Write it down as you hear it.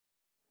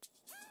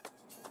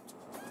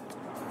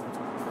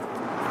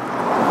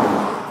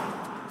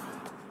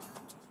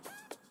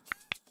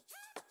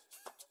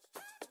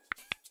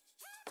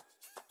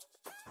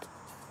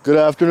Good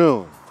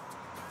afternoon.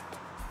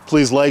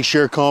 Please like,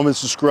 share, comment,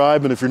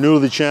 subscribe, and if you're new to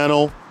the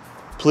channel,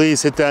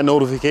 please hit that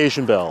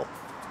notification bell.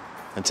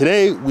 And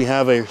today we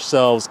have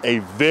ourselves a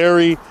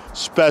very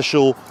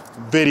special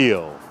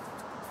video.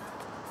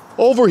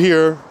 Over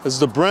here is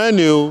the brand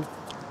new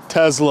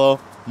Tesla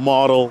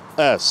Model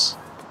S.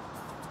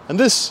 And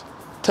this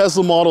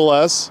Tesla Model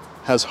S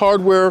has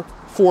hardware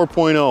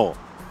 4.0.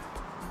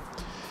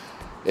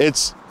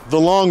 It's the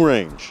long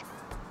range.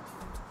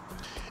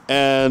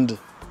 And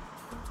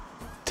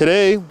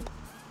today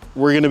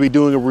we're going to be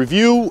doing a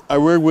review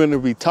and we're going to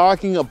be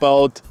talking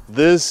about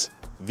this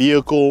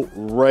vehicle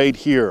right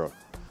here.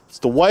 It's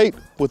the white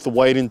with the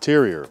white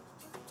interior.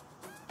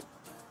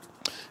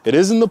 It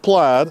isn't the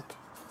plaid,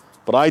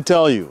 but I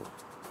tell you,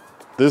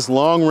 this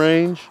long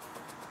range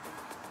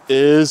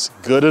is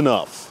good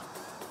enough.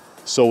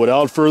 So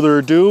without further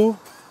ado,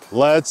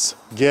 let's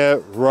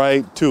get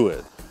right to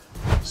it.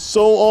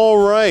 So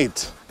all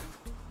right,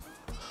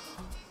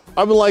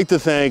 I would like to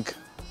thank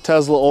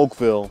Tesla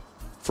Oakville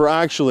for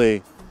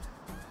actually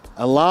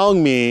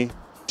allowing me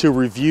to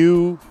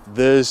review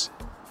this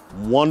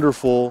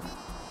wonderful,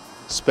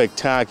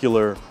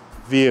 spectacular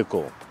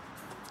vehicle.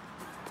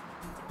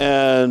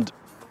 And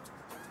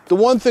the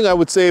one thing I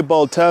would say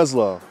about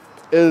Tesla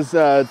is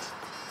that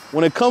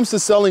when it comes to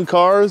selling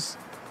cars,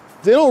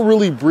 they don't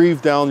really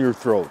breathe down your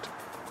throat.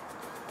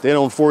 They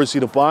don't force you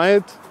to buy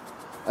it.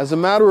 As a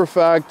matter of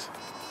fact,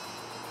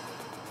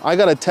 I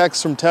got a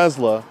text from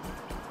Tesla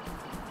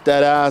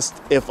that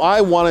asked if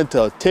I wanted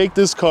to take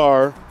this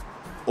car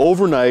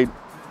overnight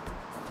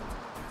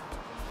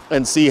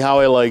and see how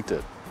I liked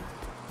it.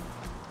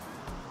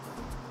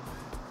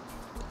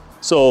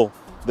 So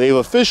they've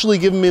officially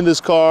given me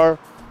this car,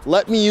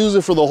 let me use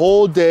it for the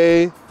whole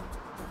day,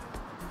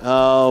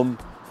 and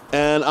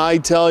I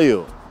tell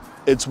you,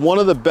 it's one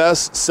of the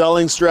best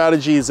selling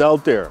strategies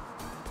out there.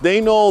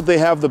 They know they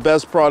have the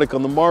best product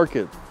on the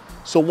market,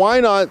 so why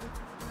not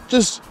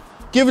just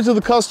give it to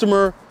the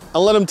customer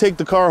and let them take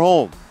the car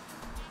home?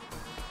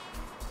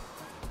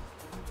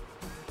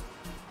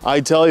 I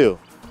tell you,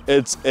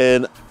 it's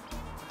an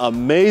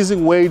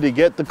amazing way to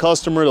get the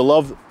customer to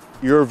love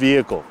your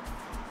vehicle.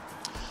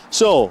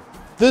 So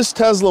this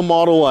Tesla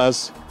Model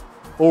S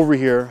over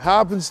here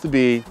happens to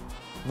be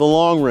the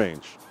long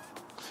range.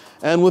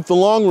 And with the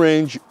long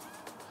range,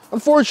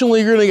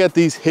 unfortunately, you're gonna get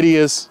these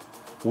hideous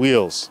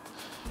wheels.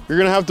 You're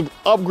gonna have to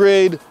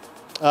upgrade.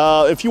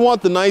 If you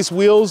want the nice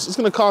wheels, it's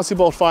gonna cost you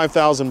about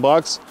 5,000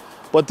 bucks.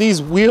 But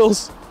these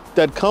wheels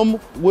that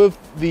come with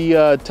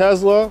the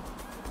Tesla,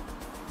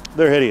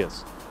 they're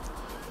hideous.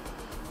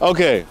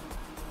 Okay,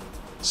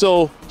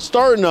 so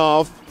starting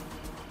off,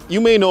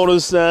 you may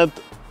notice that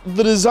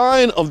the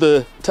design of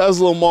the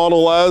Tesla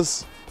Model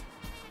S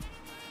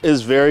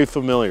is very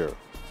familiar.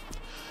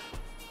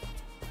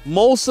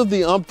 Most of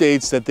the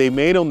updates that they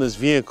made on this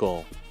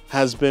vehicle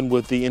has been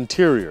with the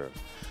interior.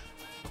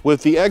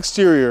 With the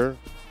exterior,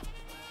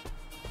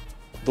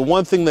 the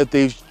one thing that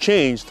they've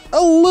changed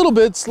a little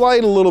bit,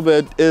 slight a little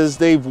bit, is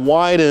they've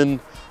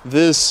widened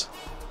this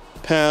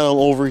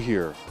panel over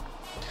here.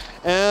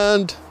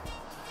 And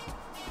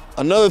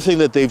another thing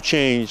that they've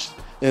changed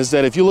is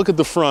that if you look at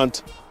the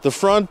front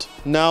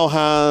now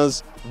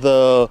has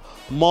the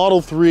Model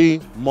 3,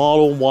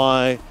 Model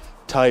Y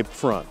type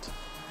front.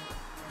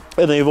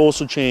 And they've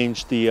also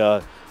changed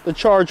the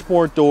charge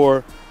port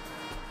door.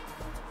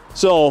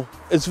 So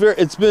it's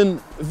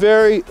been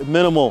very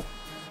minimal.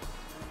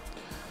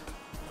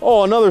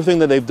 Oh, another thing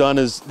that they've done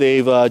is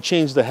they've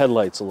changed the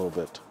headlights a little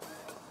bit.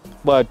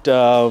 But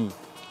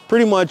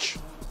pretty much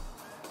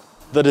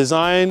the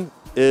design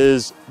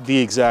is the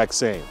exact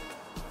same.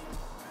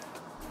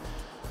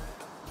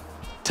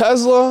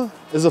 Tesla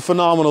is a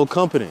phenomenal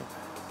company,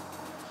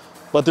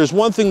 but there's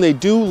one thing they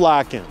do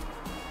lack in,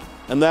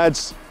 and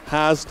that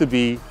has to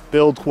be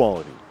build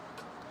quality.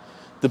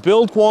 The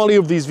build quality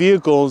of these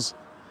vehicles,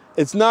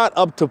 it's not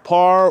up to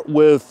par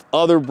with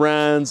other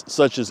brands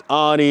such as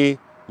Audi,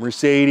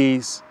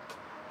 Mercedes.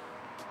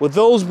 With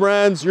those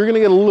brands, you're gonna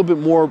get a little bit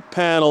more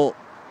panels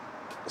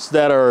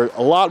that are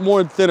a lot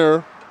more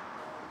thinner,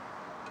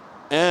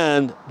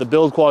 and the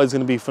build quality is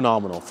gonna be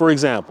phenomenal. For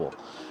example,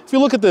 if you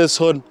look at this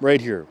hood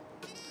right here,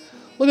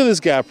 look at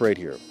this gap right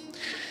here.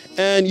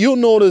 And you'll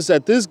notice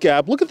that this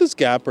gap, look at this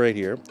gap right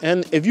here.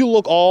 And if you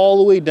look all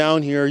the way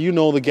down here, you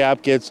know the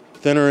gap gets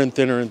thinner and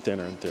thinner and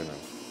thinner and thinner.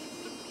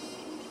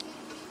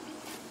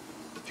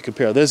 If you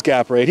compare this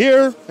gap right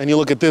here, and you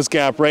look at this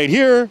gap right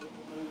here,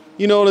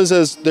 you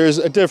notice there's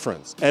a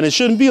difference. And it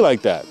shouldn't be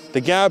like that.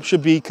 The gap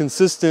should be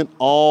consistent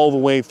all the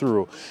way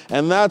through.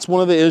 And that's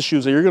one of the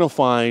issues that you're gonna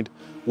find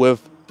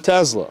with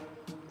Tesla.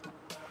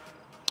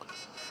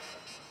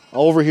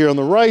 Over here on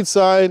the right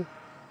side,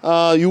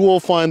 you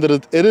will find that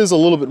it is a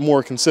little bit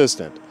more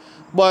consistent.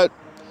 But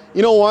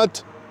you know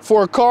what?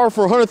 For a car,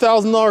 for a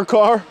 $100,000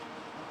 car,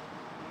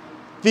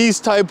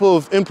 these type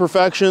of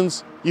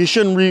imperfections, you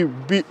shouldn't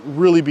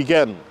really be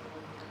getting.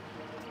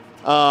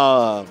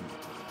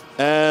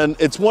 And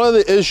it's one of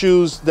the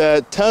issues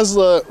that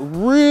Tesla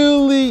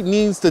really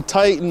needs to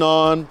tighten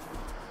on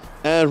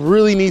and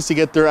really needs to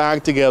get their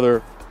act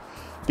together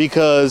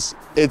because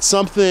it's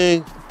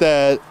something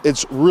that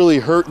it's really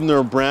hurting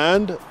their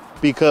brand,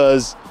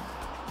 because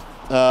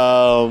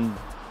a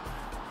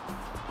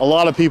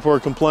lot of people are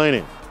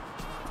complaining.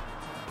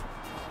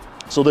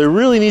 So they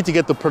really need to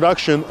get the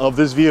production of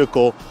this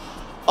vehicle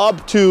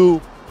up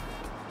to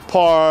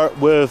par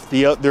with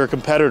their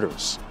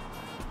competitors.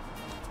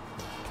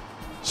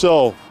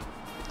 So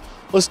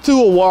let's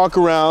do a walk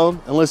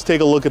around and let's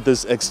take a look at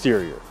this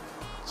exterior.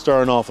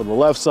 Starting off on the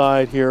left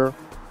side here,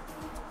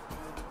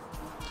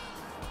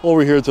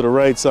 over here to the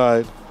right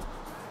side.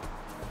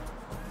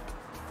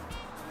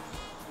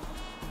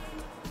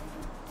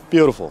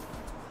 Beautiful.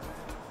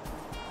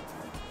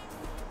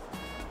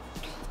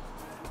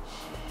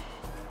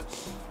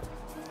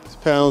 These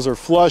panels are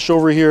flush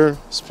over here.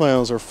 These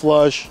panels are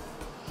flush.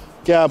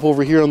 Gap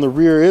over here on the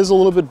rear is a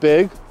little bit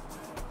big,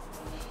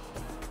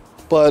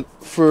 but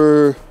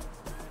for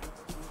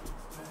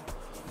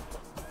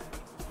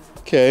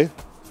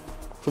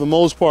the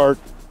most part,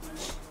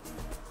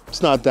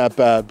 it's not that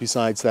bad,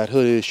 besides that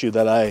hood issue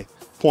that I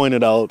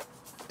pointed out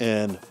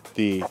in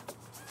the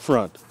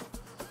front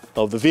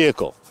of the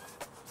vehicle.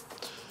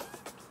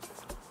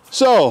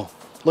 So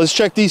let's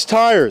check these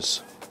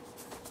tires.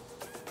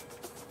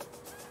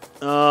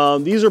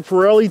 These are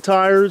Pirelli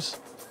tires,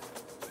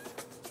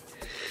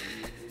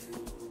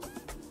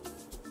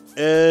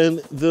 and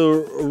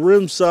the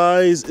rim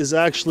size is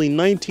actually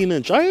 19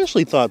 inch. I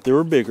actually thought they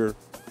were bigger.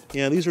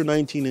 Yeah, these are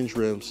 19-inch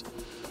rims.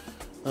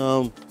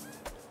 Oh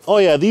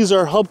yeah, these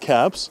are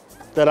hubcaps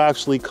that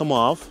actually come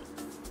off.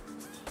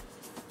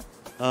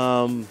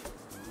 But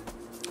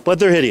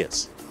they're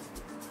hideous.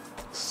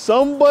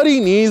 Somebody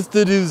needs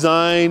to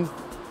design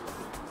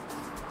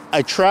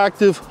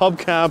attractive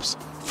hubcaps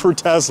for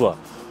Tesla,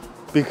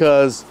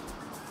 because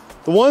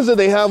the ones that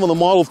they have on the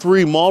Model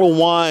 3, Model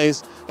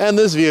Ys, and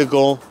this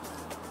vehicle,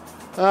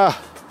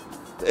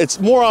 it's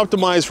more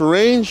optimized for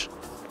range,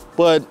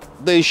 but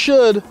they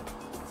should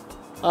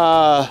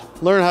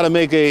learn how to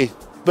make a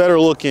better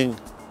looking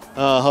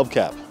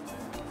hubcap.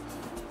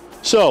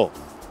 So,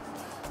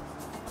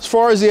 as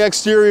far as the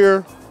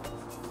exterior,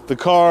 the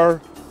car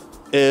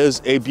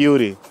is a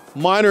beauty.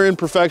 Minor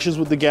imperfections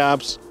with the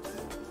gaps.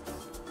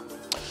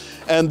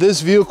 And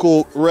this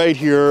vehicle right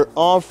here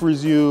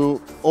offers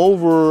you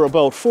over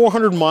about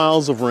 400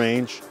 miles of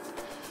range,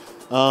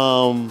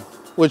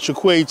 which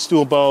equates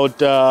to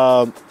about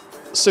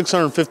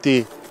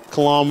 650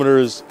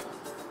 kilometers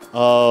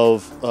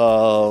of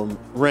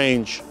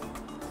range.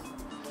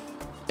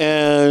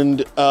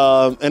 And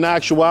in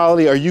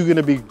actuality, are you going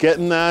to be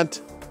getting that?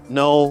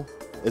 No,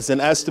 it's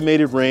an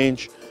estimated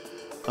range.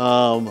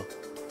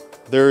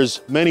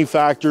 There's many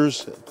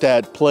factors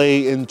that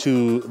play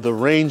into the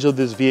range of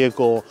this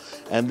vehicle,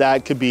 and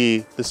that could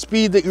be the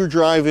speed that you're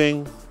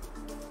driving,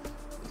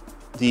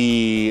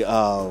 the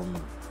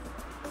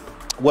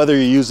whether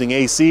you're using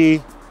AC,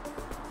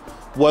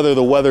 whether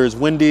the weather is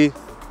windy,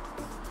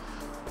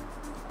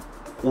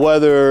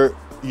 whether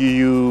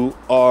you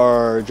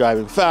are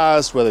driving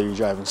fast, whether you're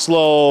driving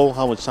slow,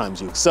 how much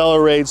times you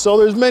accelerate. So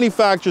there's many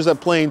factors that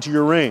play into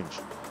your range.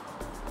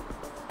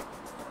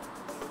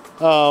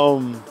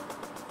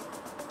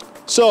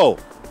 So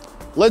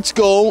let's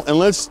go and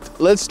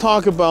let's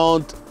talk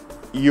about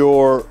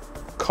your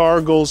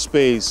cargo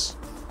space,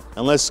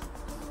 and let's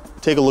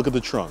take a look at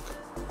the trunk.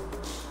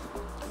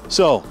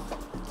 So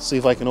let's see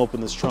if I can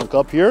open this trunk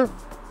up here.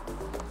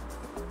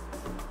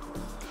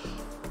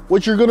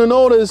 What you're gonna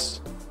notice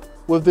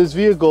with this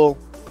vehicle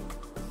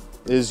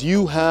is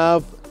you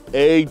have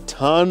a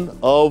ton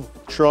of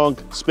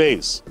trunk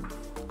space.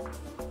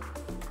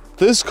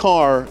 This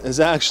car is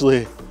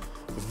actually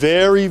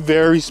very,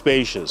 very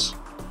spacious.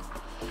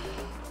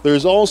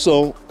 There's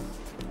also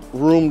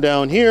room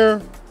down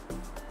here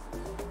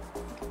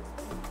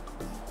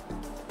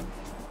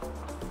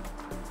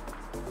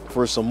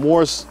for some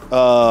more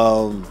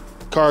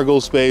cargo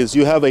space.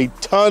 You have a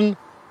ton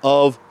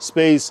of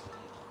space,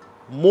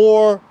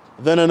 more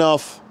than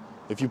enough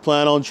if you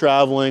plan on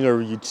traveling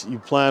or you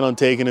plan on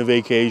taking a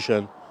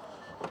vacation.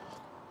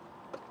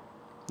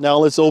 Now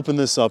let's open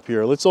this up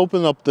here. Let's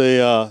open up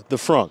the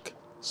frunk.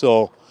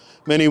 So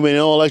many may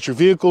know electric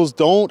vehicles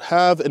don't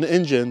have an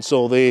engine,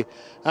 so they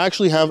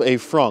actually have a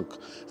frunk.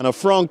 And a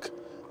frunk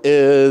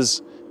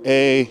is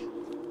a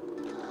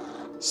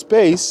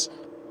space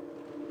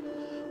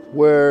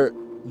where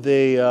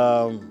they,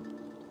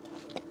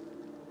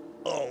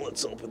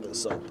 let's open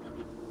this up.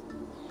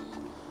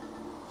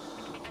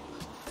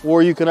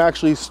 Where you can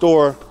actually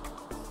store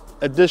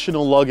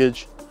additional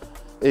luggage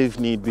if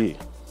need be.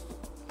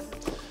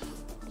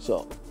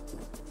 So,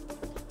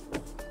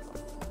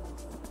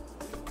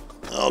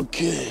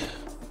 okay.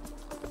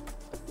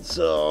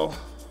 So,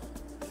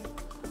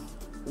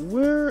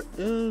 where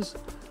is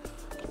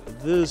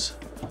this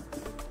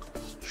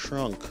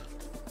trunk?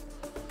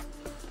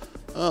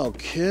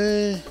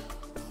 Okay.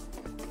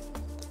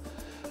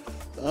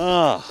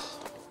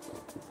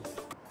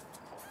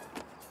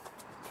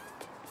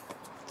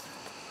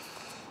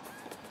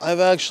 I've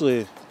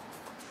actually,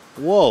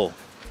 whoa.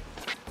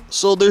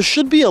 So there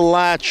should be a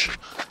latch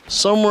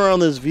somewhere on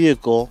this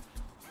vehicle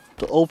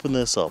to open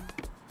this up.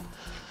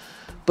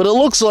 But it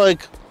looks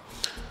like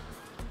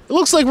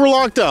we're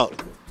locked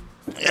out.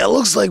 Yeah, it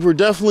looks like we're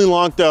definitely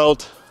locked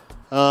out.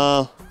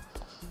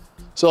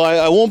 So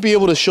I won't be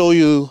able to show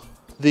you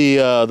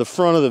the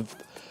front of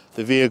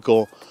the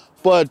vehicle,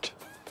 but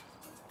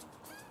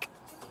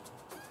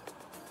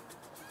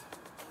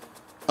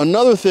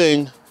another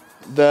thing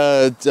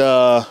that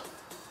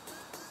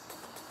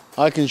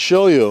I can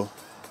show you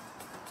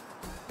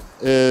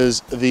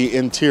is the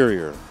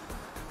interior.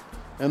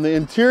 And the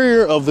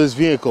interior of this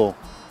vehicle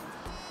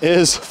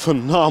is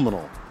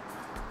phenomenal.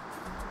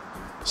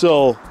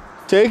 So,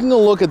 taking a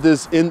look at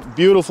this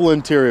beautiful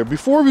interior,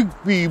 before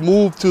we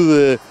move to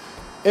the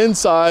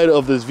inside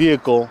of this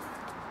vehicle,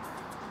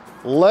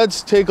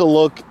 let's take a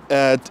look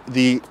at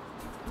the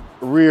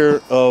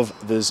rear of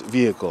this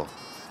vehicle.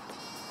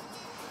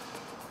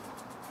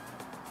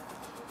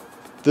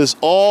 This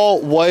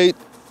all white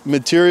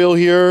material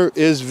here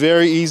is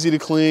very easy to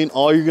clean.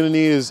 All you're gonna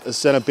need is a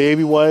set of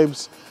baby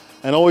wipes,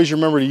 and always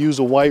remember to use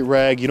a white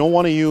rag. You don't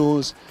want to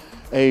use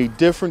a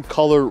different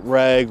color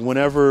rag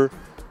whenever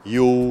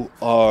you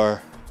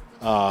are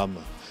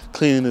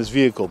cleaning this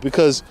vehicle,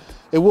 because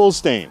it will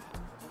stain.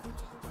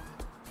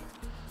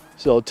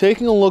 So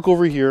taking a look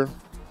over here,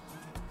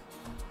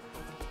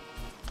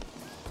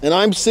 and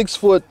I'm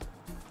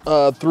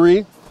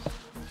 6'3",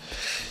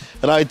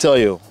 and I tell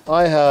you,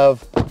 I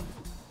have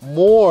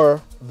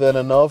more than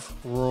enough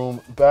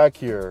room back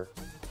here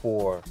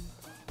for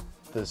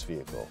this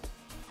vehicle.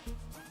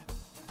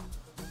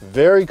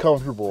 Very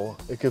comfortable.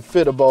 It could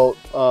fit about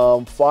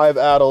 5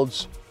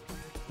 adults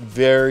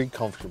very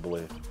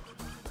comfortably.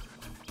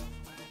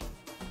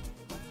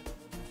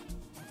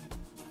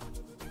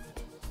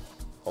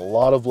 A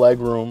lot of leg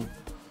room,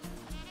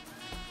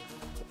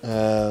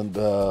 and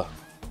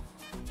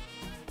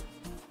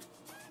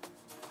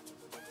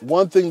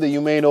one thing that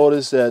you may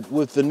notice that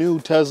with the new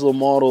Tesla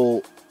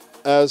Model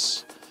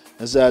S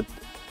is that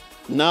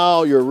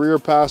now your rear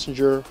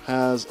passenger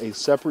has a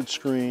separate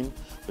screen.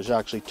 There's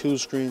actually 2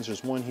 screens.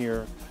 There's one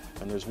here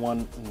and there's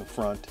one in the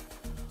front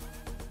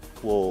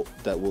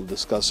that we'll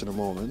discuss in a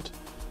moment.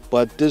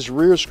 But this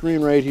rear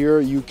screen right here,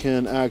 you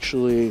can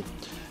actually,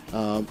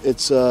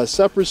 it's a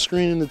separate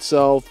screen in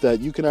itself that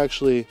you can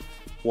actually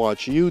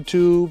watch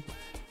YouTube.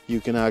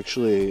 You can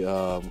actually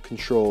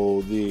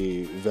control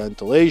the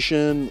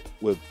ventilation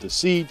with the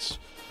seats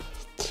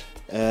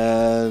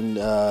and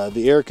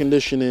the air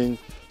conditioning.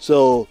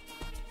 So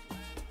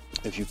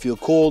if you feel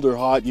cold or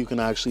hot, you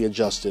can actually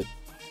adjust it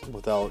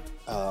without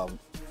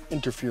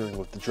interfering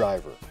with the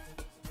driver.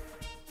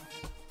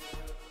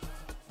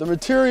 The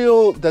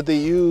material that they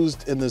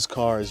used in this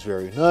car is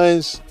very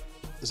nice.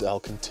 There's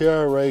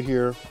Alcantara right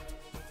here.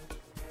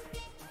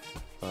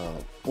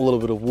 A little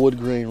bit of wood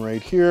grain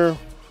right here.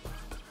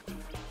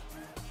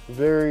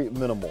 Very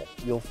minimal.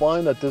 You'll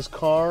find that this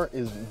car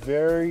is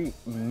very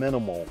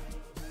minimal.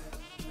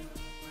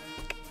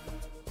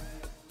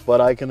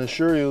 But I can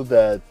assure you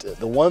that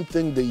the one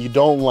thing that you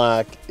don't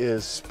lack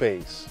is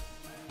space.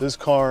 This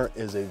car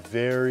is a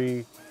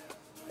very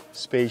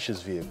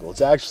spacious vehicle. It's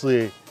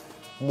actually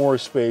more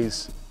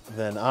space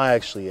than I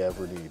actually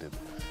ever needed.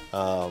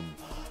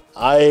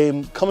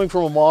 I'm coming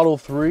from a Model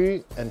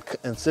 3 and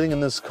sitting in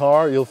this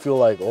car, you'll feel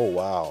like, oh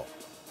wow,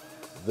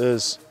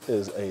 this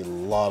is a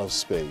lot of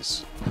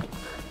space.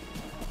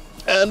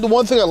 And the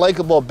one thing I like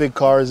about big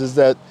cars is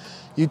that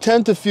you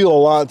tend to feel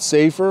a lot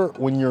safer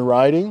when you're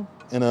riding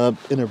in a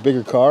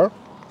bigger car.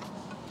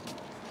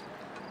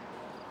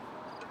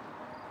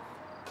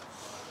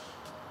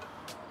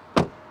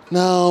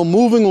 Now,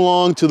 moving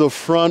along to the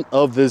front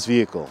of this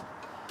vehicle.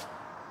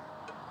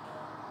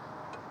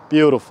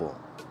 Beautiful.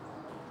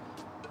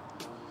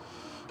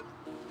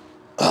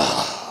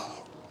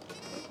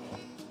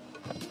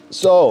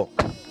 So,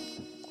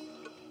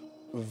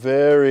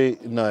 very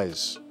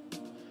nice.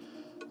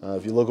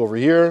 If you look over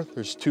here,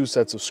 there's 2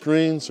 sets of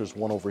screens. There's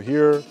one over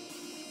here,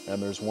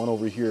 and there's one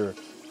over here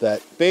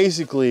that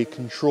basically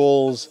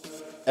controls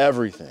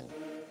everything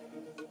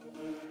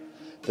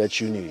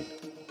that you need.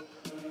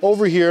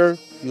 Over here,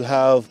 you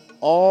have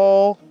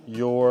all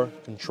your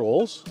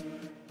controls.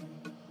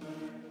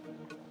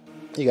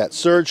 You got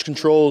surge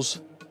controls,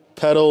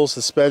 pedals,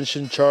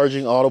 suspension,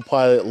 charging,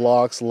 autopilot,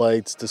 locks,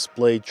 lights,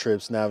 display,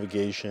 trips,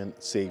 navigation,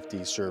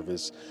 safety,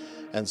 service,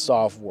 and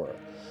software.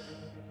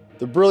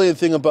 The brilliant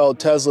thing about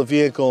Tesla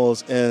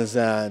vehicles is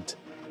that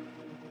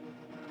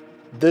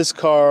this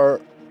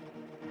car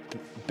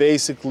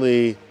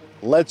basically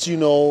lets you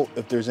know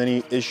if there's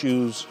any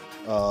issues,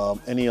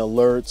 any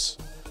alerts,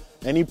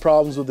 any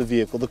problems with the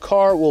vehicle. The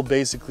car will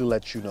basically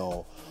let you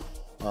know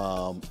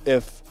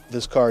if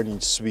this car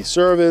needs to be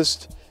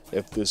serviced,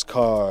 if this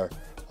car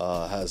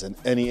has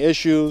any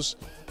issues.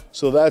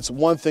 So that's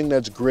one thing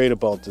that's great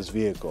about this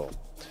vehicle.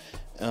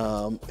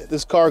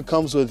 This car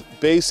comes with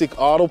basic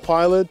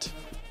autopilot,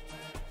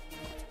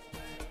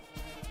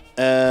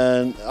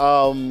 and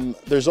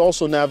there's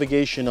also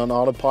navigation on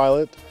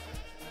autopilot.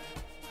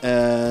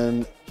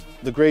 And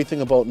the great thing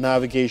about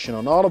navigation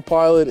on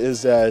autopilot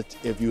is that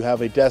if you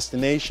have a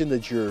destination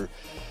that you're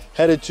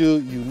headed to,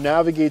 you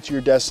navigate to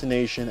your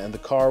destination, and the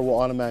car will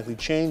automatically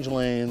change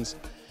lanes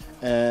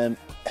and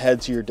head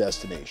to your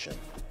destination.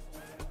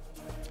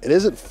 It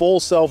isn't full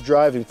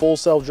self-driving. Full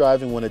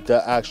self-driving when it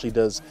actually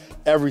does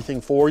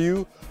everything for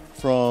you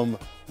from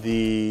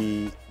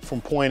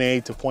point A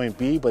to point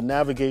B, but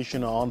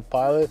navigation on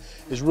Pilot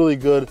is really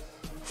good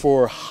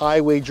for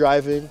highway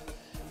driving,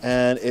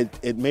 and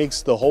it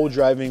makes the whole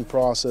driving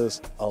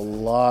process a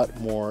lot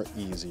more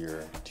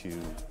easier to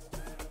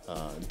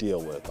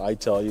deal with. I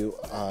tell you,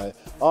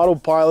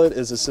 Autopilot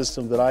is a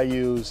system that I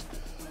use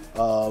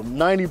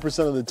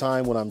 90% of the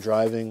time when I'm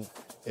driving.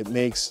 It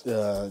makes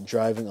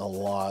driving a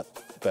lot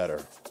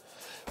better.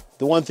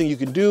 The one thing you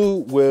can do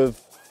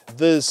with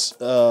this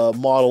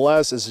Model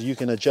S is you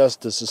can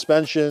adjust the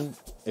suspension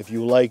if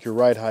you like your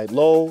ride height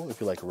low,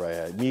 if you like your ride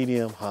height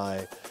medium,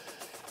 high,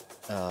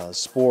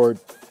 sport.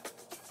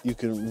 You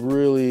can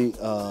really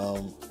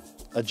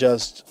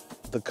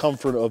adjust the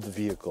comfort of the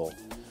vehicle.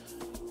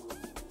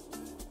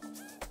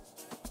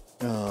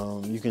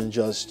 You can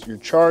adjust your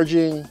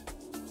charging,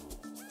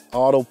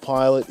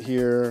 Autopilot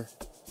here.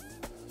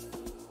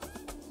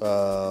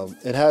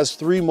 It has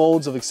 3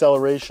 modes of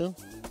acceleration.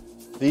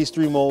 These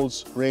 3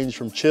 modes range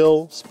from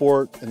chill,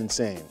 sport, and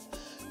insane.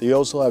 They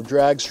also have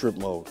drag strip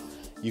mode.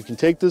 You can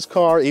take this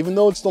car, even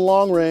though it's the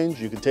long range,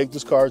 you can take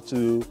this car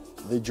to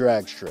the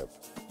drag strip.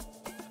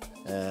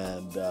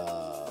 And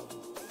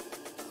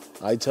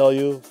I tell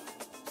you,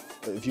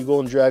 if you go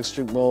in drag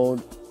strip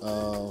mode,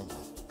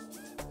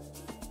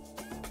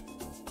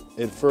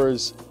 it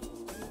first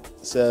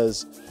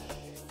says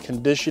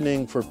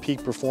conditioning for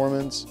peak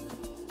performance,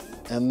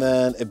 and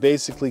then it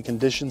basically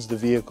conditions the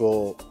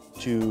vehicle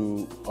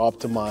to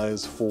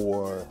optimize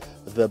for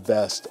the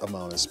best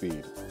amount of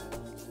speed.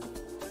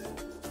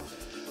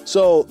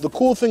 So the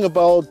cool thing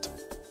about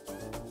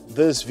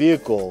this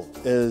vehicle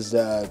is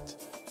that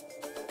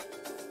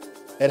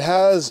it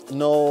has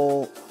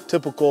no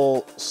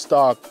typical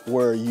stock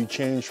where you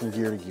change from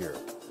gear to gear.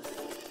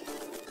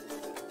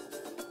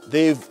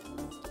 They've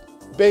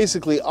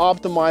basically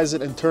optimized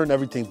it and turned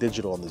everything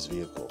digital on this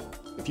vehicle.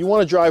 If you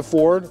want to drive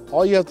forward,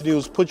 all you have to do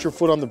is put your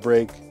foot on the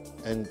brake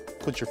and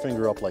put your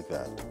finger up like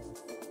that.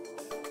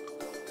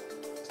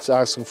 It's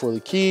asking for the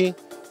key.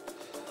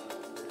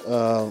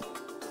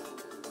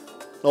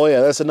 Oh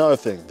yeah, that's another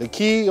thing. The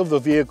key of the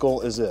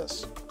vehicle is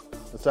this.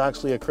 It's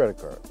actually a credit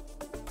card.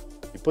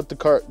 You put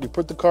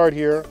the card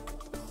here,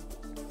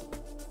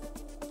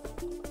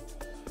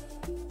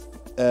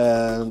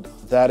 and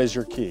that is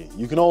your key.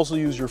 You can also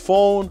use your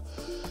phone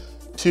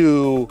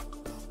to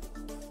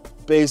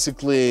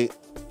basically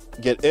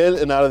get in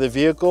and out of the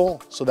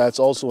vehicle, so that's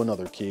also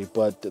another key,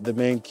 but the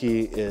main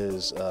key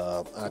is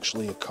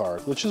actually a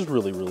card, which is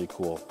really, really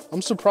cool.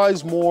 I'm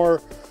surprised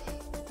more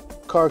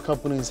car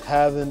companies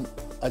haven't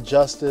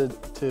adjusted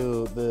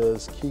to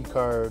this key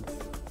card.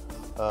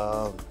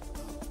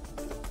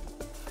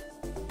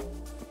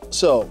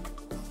 So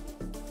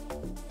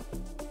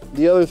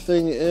the other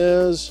thing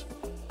is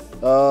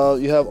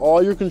you have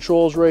all your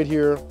controls right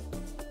here.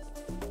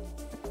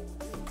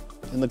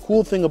 And the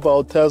cool thing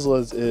about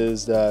Teslas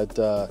is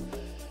that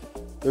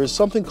there's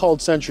something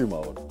called Sentry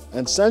Mode.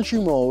 And Sentry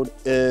Mode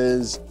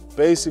is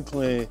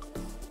basically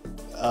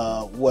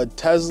what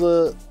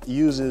Tesla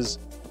uses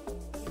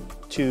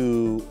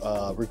to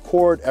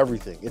record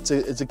everything. It's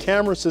a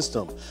camera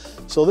system.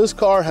 So this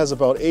car has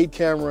about 8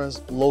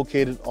 cameras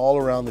located all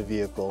around the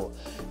vehicle.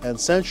 And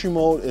Sentry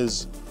Mode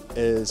is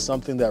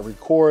something that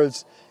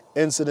records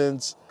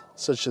incidents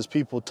such as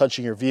people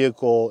touching your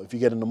vehicle. If you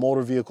get in a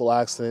motor vehicle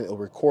accident, it'll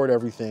record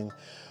everything.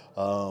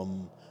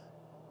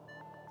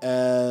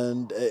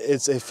 And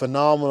it's a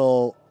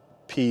phenomenal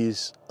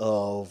piece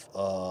of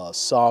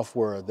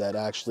software that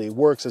actually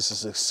works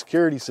as a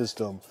security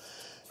system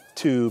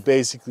to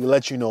basically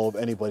let you know if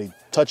anybody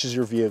touches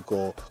your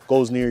vehicle,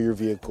 goes near your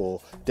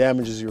vehicle,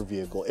 damages your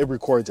vehicle. It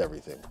records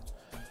everything.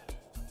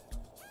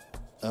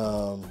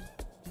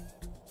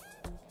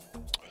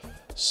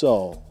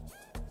 So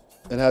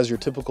it has your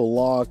typical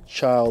lock,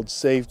 child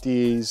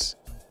safeties.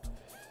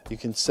 You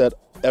can set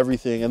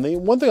everything. And the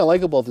one thing I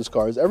like about this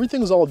car is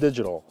everything is all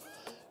digital.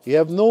 You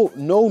have no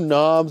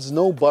knobs,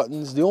 no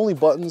buttons. The only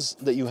buttons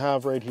that you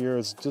have right here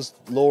is just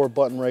lower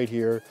button right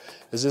here.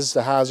 Is this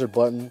the hazard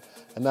button,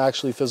 and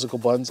actually physical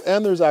buttons.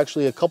 And there's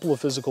actually a couple of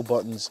physical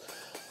buttons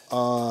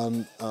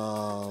on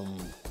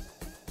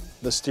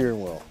the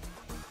steering wheel,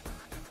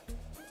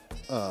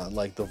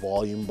 like the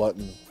volume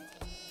button.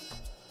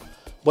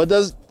 But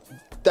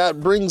that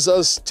brings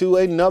us to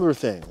another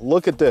thing.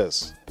 Look at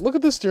this. Look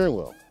at this steering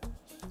wheel.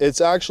 It's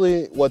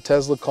actually what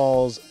Tesla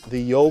calls the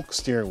yoke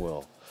steering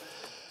wheel.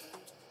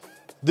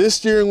 This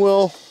steering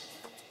wheel,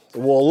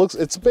 well,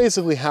 it's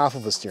basically half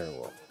of a steering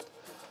wheel.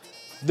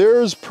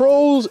 There's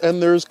pros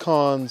and there's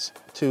cons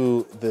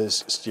to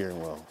this steering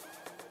wheel.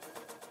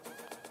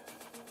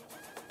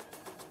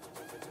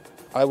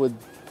 I would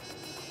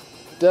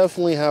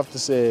definitely have to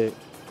say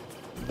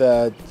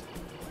that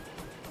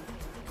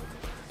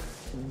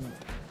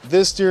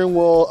this steering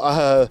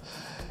wheel,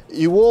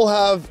 you will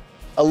have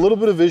a little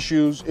bit of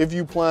issues if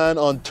you plan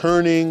on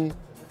turning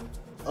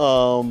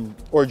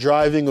or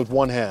driving with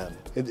one hand.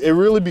 It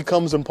really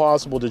becomes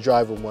impossible to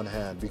drive with one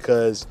hand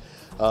because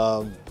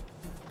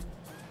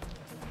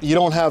you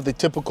don't have the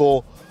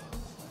typical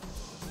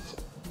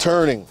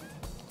turning,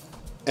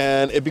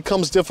 and it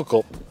becomes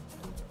difficult.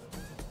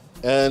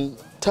 And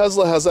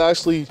Tesla has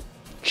actually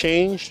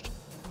changed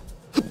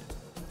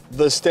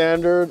the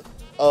standard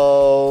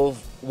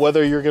of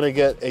whether you're gonna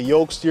get a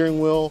yoke steering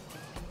wheel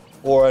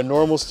or a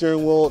normal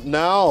steering wheel.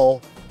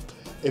 Now,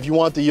 if you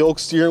want the yoke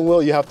steering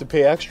wheel, you have to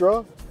pay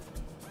extra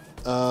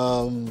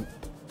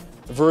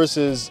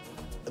versus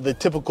the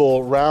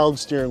typical round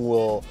steering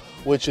wheel,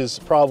 which is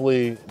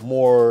probably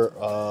more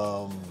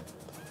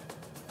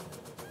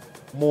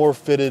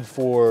fitted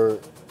for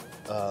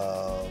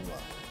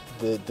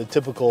the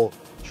typical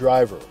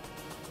driver.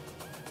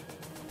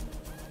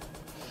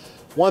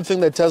 One thing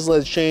that Tesla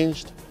has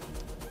changed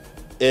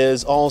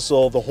is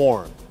also the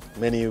horn.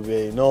 Many of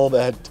you know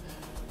that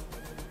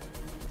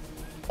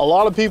a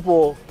lot of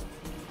people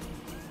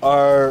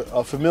are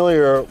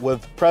familiar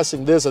with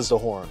pressing this as the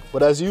horn.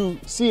 But as you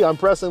see, I'm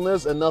pressing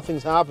this and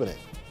nothing's happening.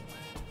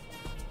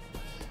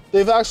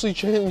 They've actually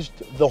changed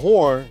the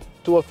horn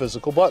to a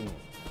physical button.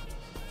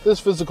 This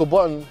physical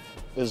button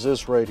is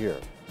this right here.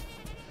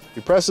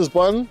 You press this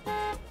button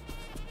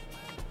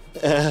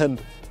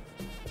and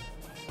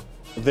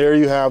there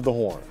you have the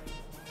horn.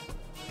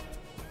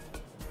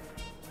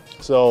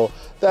 So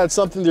that's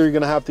something that you're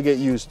gonna have to get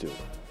used to.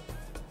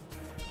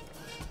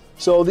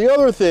 So the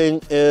other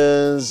thing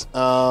is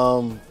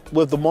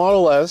with the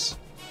Model S,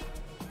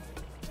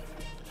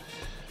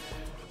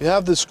 you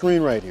have this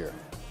screen right here.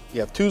 You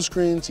have two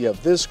screens. You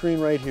have this screen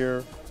right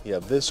here. You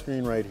have this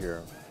screen right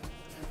here.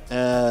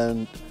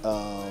 And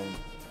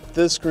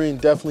this screen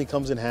definitely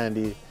comes in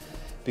handy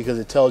because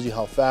it tells you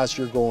how fast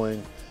you're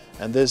going.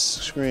 And this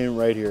screen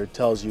right here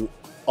tells you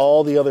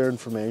all the other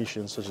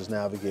information such as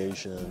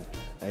navigation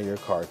and your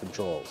car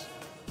controls.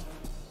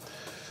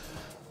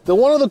 Now,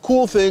 one of the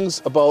cool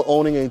things about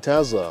owning a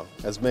Tesla,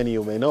 as many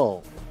of you may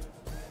know,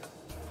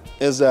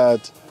 is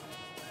that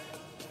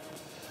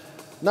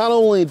not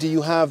only do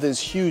you have this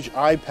huge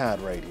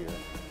iPad right here,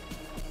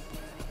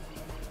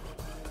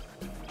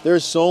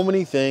 there's so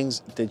many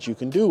things that you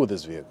can do with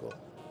this vehicle.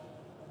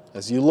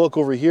 As you look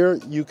over here,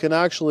 you can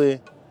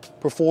actually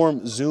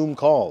perform Zoom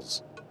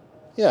calls.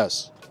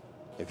 Yes,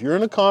 if you're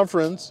in a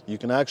conference, you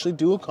can actually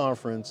do a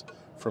conference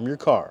from your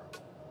car.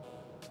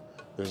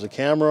 There's a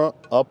camera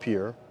up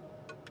here,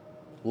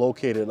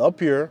 located up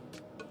here,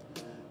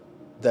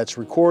 that's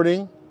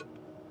recording,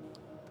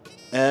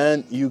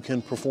 and you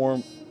can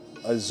perform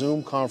a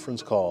Zoom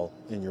conference call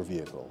in your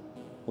vehicle,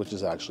 which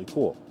is actually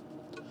cool.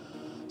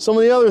 Some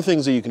of the other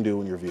things that you can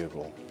do in your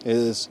vehicle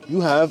is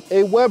you have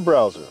a web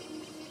browser,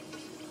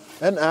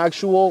 an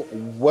actual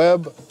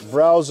web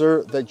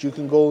browser that you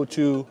can go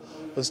to.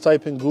 Let's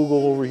type in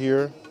Google over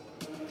here.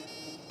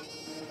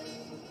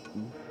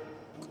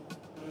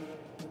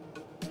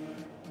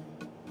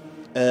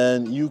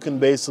 And you can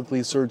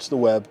basically search the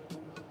web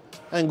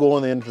and go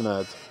on the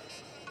internet,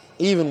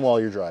 even while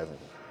you're driving.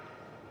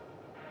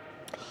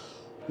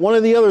 One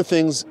of the other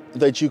things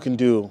that you can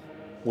do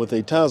with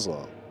a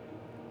Tesla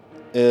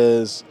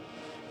is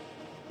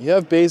you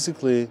have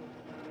basically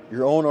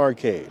your own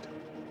arcade.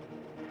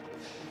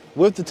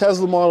 With the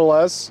Tesla Model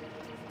S,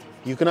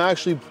 you can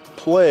actually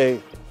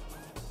play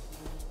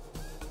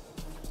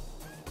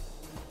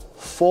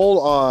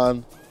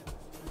full-on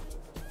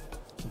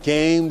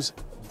games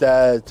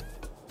that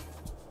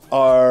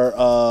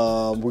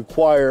are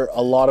require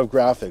a lot of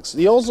graphics.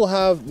 You also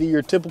have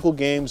your typical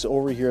games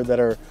over here that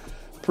are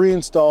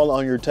pre-installed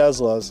on your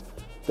Teslas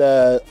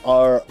that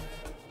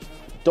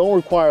don't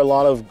require a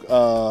lot of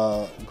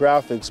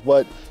graphics,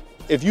 but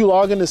if you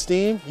log into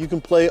Steam, you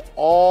can play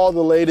all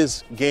the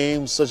latest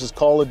games such as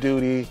Call of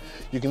Duty.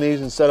 You can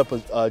even set up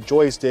a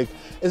joystick.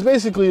 It's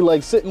basically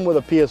like sitting with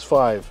a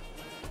PS5,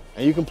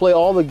 and you can play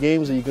all the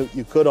games that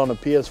you could on a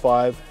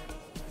PS5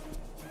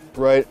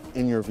 right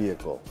in your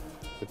vehicle.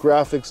 The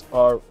graphics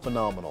are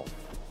phenomenal.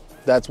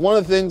 That's one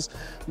of the things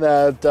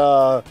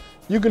that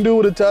you can do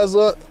with a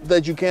Tesla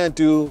that you can't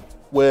do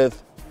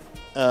with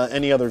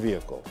any other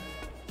vehicle.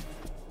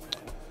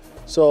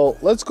 So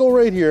let's go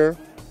right here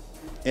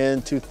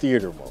into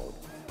theater mode.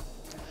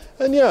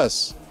 And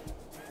yes,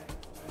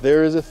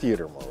 there is a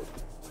theater mode.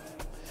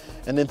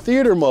 And in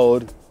theater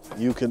mode,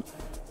 you can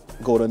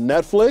go to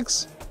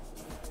Netflix,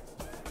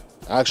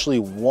 actually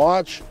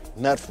watch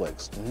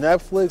Netflix.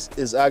 Netflix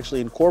is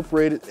actually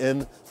incorporated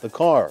in the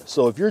car.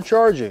 So if you're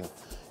charging,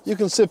 you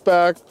can sit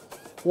back,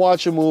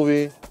 watch a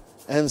movie,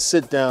 and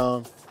sit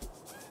down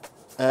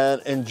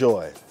and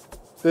enjoy.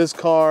 This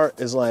car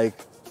is like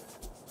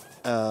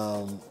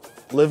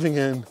living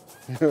in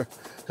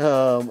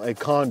a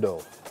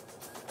condo.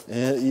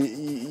 And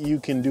you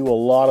can do a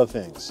lot of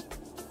things.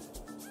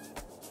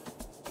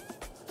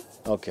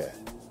 Okay.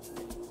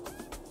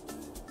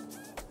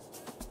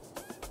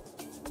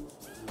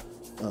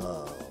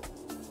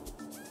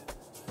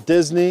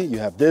 Disney, you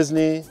have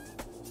Disney,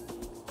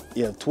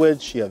 you have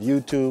Twitch, you have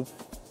YouTube.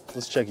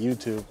 Let's check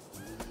YouTube.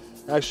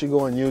 Actually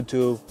go on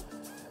YouTube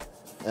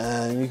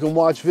And you can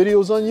watch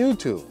videos on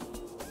YouTube.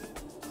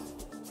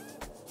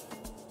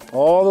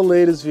 All the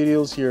latest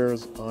videos here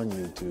is on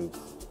YouTube.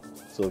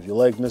 So if you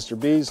like Mr.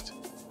 Beast,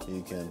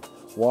 you can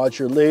watch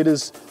your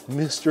latest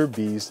Mr.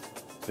 Beast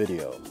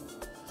video.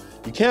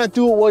 You can't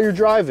do it while you're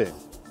driving.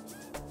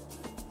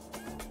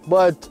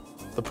 But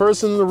the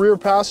person in the rear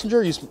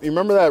passenger, you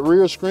remember that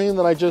rear screen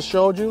that I just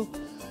showed you?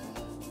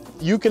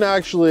 You can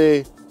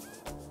actually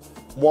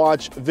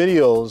watch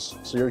videos,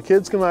 so your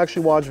kids can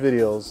actually watch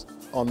videos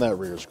on that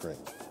rear screen.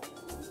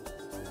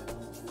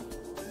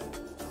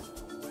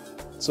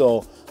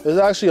 So there's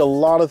actually a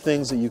lot of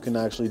things that you can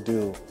actually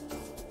do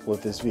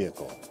with this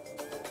vehicle.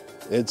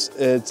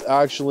 It's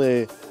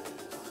actually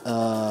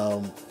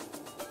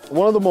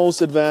one of the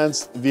most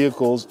advanced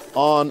vehicles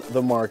on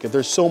the market.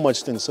 There's so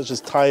much things such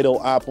as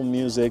Tidal, Apple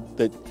Music,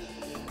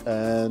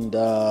 and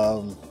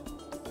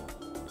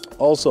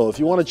also if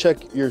you want to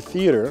check your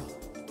theater,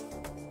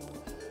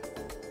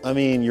 I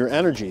mean your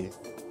energy,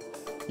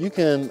 you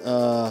can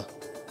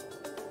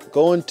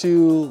go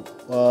into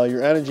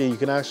your energy. You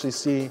can actually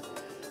see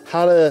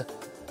how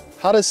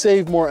to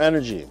save more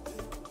energy.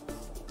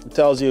 It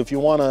tells you if you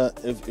wanna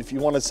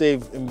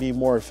save and be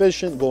more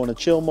efficient, go into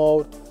chill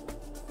mode.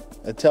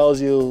 It tells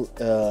you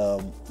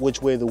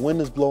which way the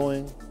wind is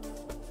blowing.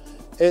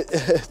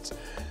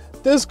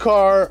 This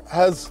car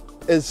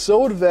is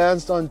so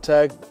advanced on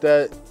tech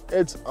that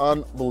it's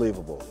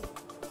unbelievable.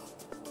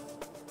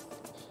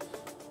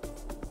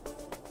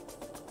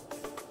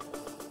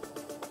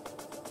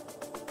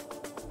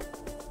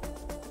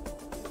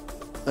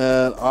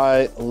 And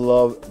I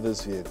love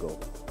this vehicle.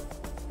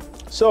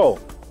 So,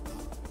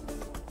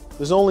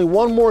 there's only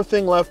one more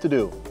thing left to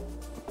do,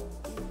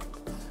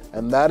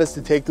 and that is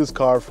to take this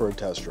car for a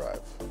test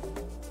drive.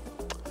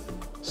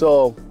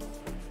 So,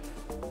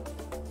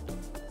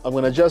 I'm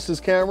gonna adjust this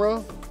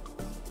camera,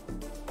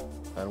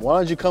 and why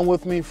don't you come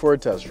with me for a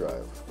test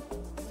drive?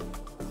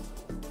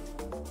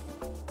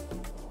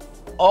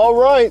 All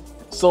right,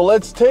 so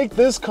let's take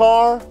this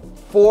car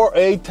for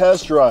a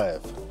test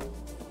drive.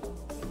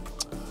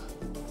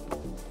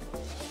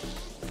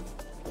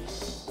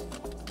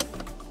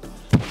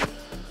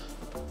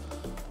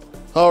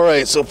 All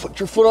right, so put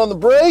your foot on the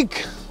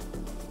brake,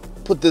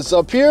 put this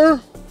up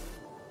here,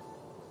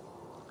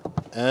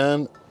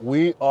 and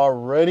we are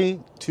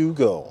ready to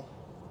go.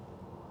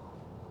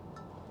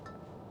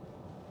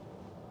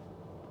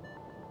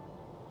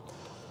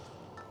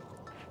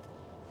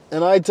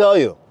 And I tell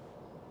you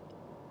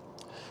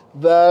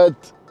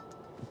that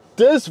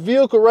this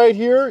vehicle right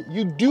here,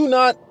 you do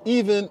not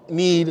even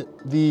need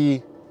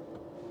the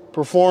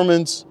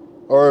performance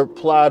or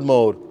plaid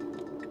mode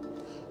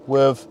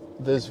with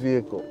this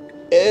vehicle.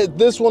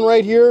 This one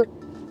right here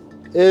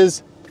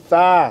is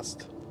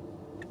fast.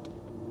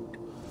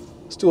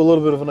 Let's do a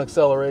little bit of an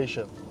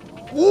acceleration.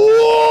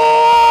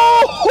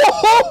 Whoa!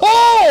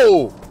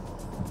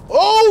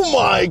 Oh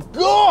my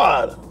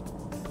God!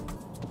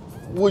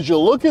 Would you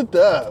look at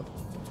that?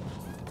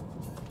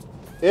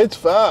 It's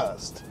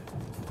fast.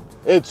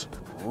 It's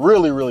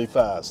really, really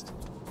fast.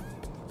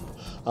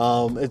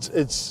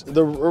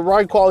 The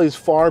ride quality is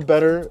far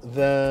better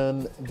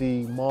than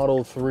the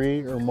Model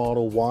 3 or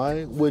Model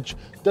Y, which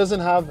doesn't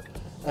have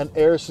an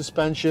air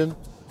suspension.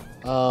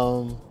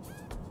 But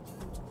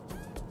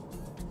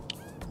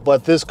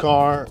this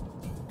car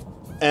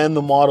and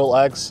the Model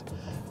X,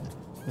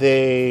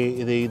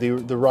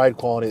 the ride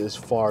quality is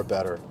far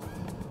better.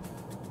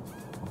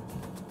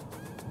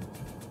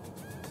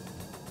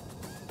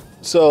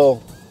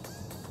 So,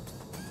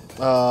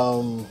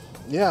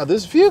 yeah,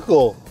 this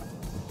vehicle.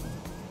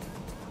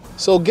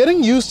 So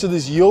getting used to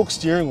this yoke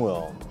steering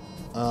wheel.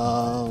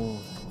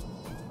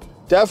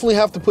 Definitely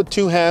have to put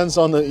two hands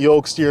on the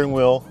yoke steering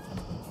wheel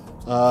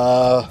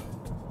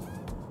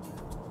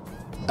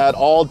at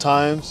all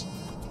times.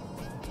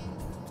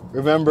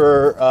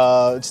 Remember,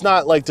 it's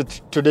not like the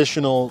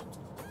traditional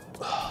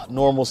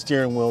normal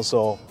steering wheel,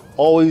 so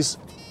always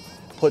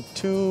put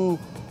two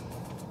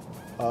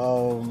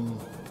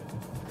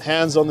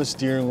hands on the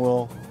steering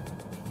wheel.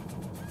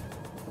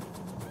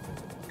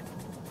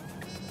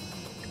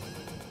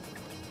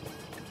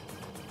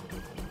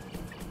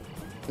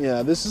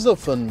 Yeah, this is a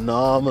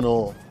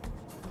phenomenal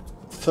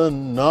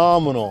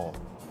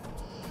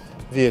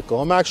vehicle.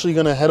 I'm actually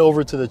gonna head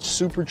over to the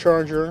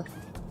supercharger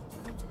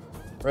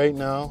right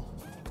now.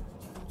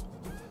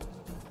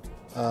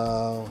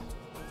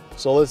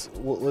 So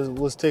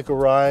let's take a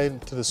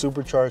ride to the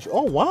supercharger.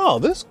 Oh wow,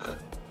 there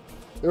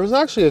was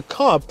actually a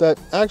cop that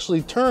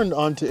actually turned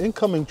onto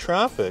incoming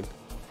traffic.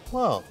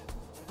 Wow,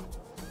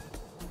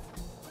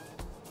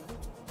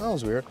 that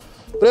was weird.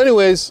 But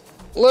anyways,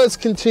 let's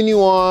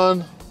continue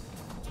on.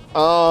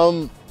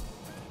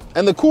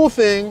 And the cool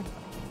thing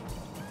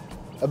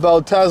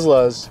about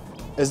Teslas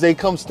is they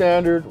come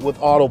standard with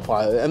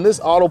autopilot, and this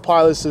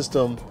autopilot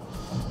system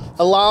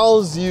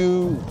allows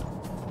you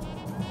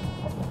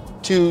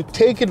to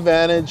take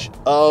advantage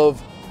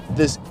of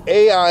this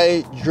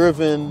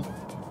AI-driven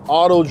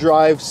auto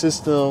drive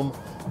system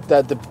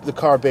that the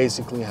car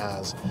basically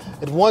has.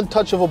 At one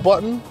touch of a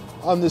button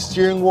on the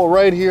steering wheel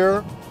right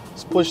here,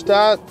 let's push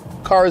that,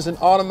 car is in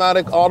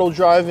automatic auto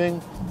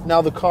driving.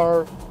 Now the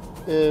car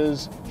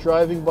is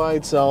driving by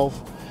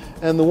itself.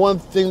 And the one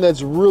thing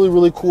that's really,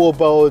 really cool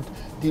about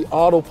the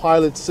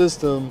autopilot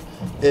system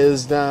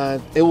is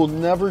that it will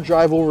never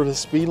drive over the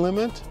speed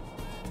limit.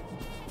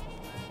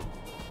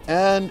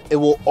 And it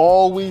will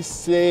always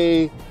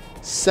stay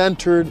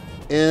centered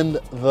in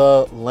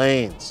the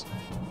lanes.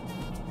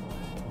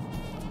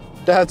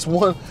 That's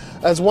one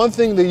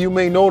thing that you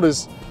may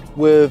notice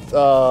with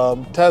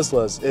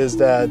Teslas is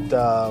that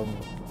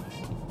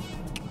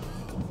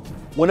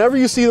whenever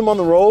you see them on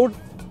the road,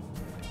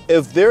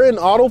 if they're in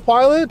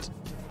autopilot,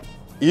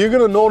 you're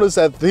gonna notice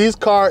that this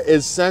car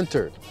is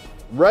centered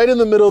right in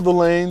the middle of the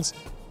lanes,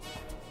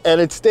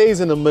 and it stays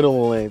in the middle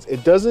of the lanes.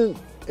 It doesn't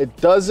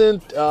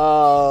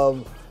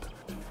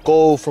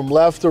go from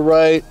left to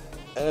right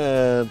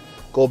and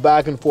go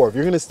back and forth.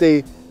 You're gonna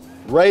stay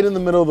right in the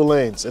middle of the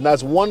lanes. And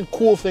that's one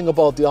cool thing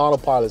about the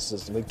autopilot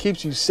system. It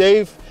keeps you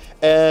safe,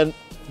 and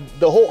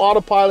the whole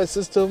autopilot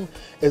system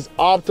is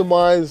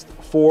optimized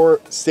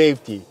for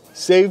safety.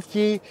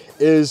 Safety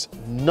is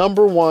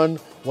number one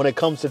when it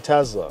comes to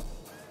Tesla.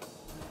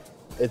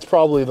 It's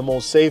probably the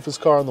most safest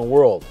car in the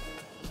world.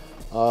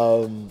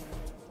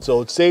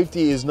 So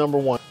safety is number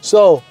one.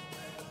 So,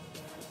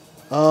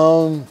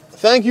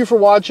 thank you for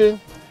watching.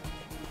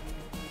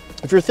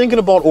 If you're thinking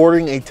about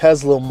ordering a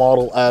Tesla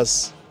Model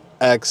S,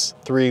 X,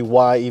 3,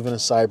 Y, even a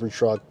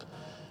Cybertruck,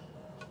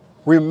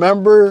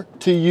 remember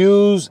to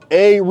use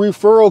a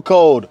referral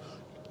code.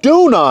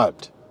 Do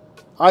not,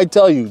 I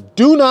tell you,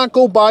 do not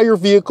go buy your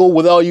vehicle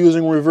without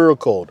using a referral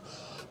code,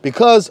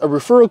 because a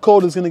referral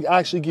code is going to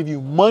actually give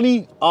you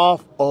money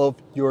off of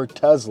your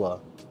Tesla.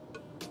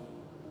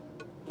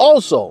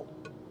 Also,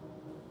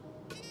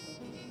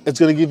 it's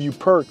going to give you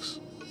perks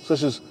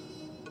such as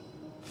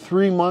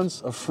 3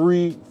 months of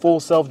free full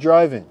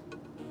self-driving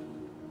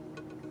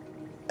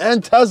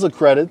and Tesla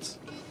credits,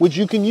 which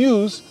you can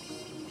use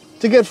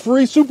to get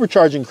free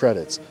supercharging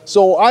credits.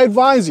 So I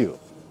advise you,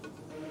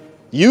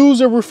 use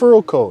a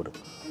referral code.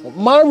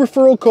 My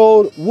referral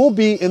code will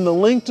be in the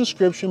link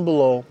description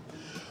below,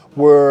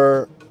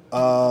 where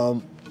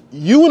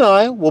you and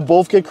I will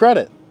both get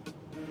credit.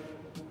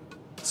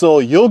 So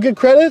you'll get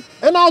credit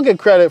and I'll get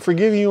credit for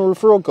giving you a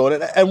referral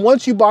code. And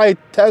once you buy a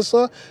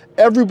Tesla,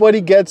 everybody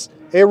gets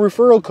a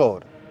referral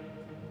code.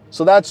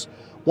 So that's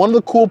one of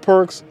the cool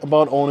perks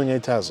about owning a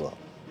Tesla.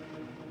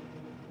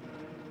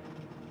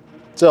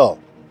 So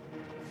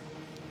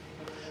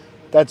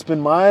that's been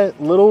my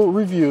little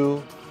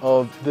review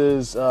of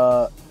this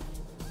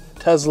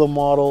Tesla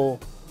Model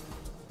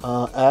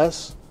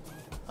S.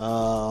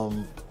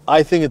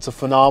 I think it's a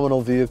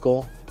phenomenal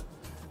vehicle.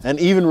 And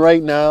even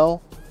right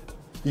now,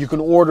 you can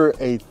order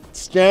a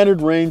standard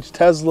range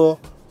Tesla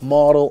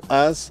Model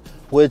S,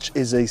 which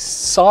is a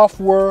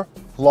software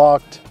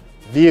locked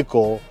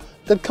vehicle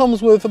that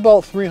comes with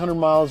about 300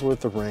 miles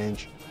worth of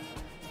range.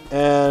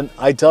 And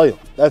I tell you,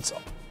 that's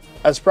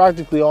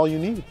practically all you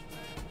need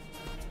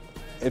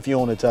if you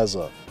own a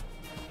Tesla.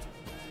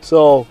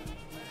 So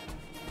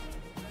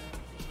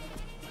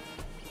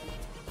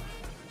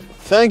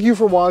thank you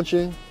for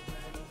watching,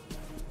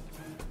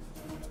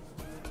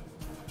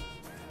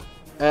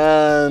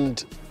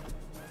 and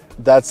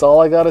that's all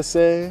I gotta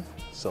say.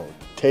 So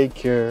take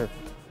care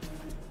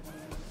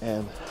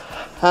and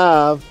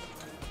have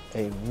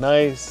a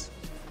nice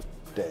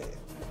day.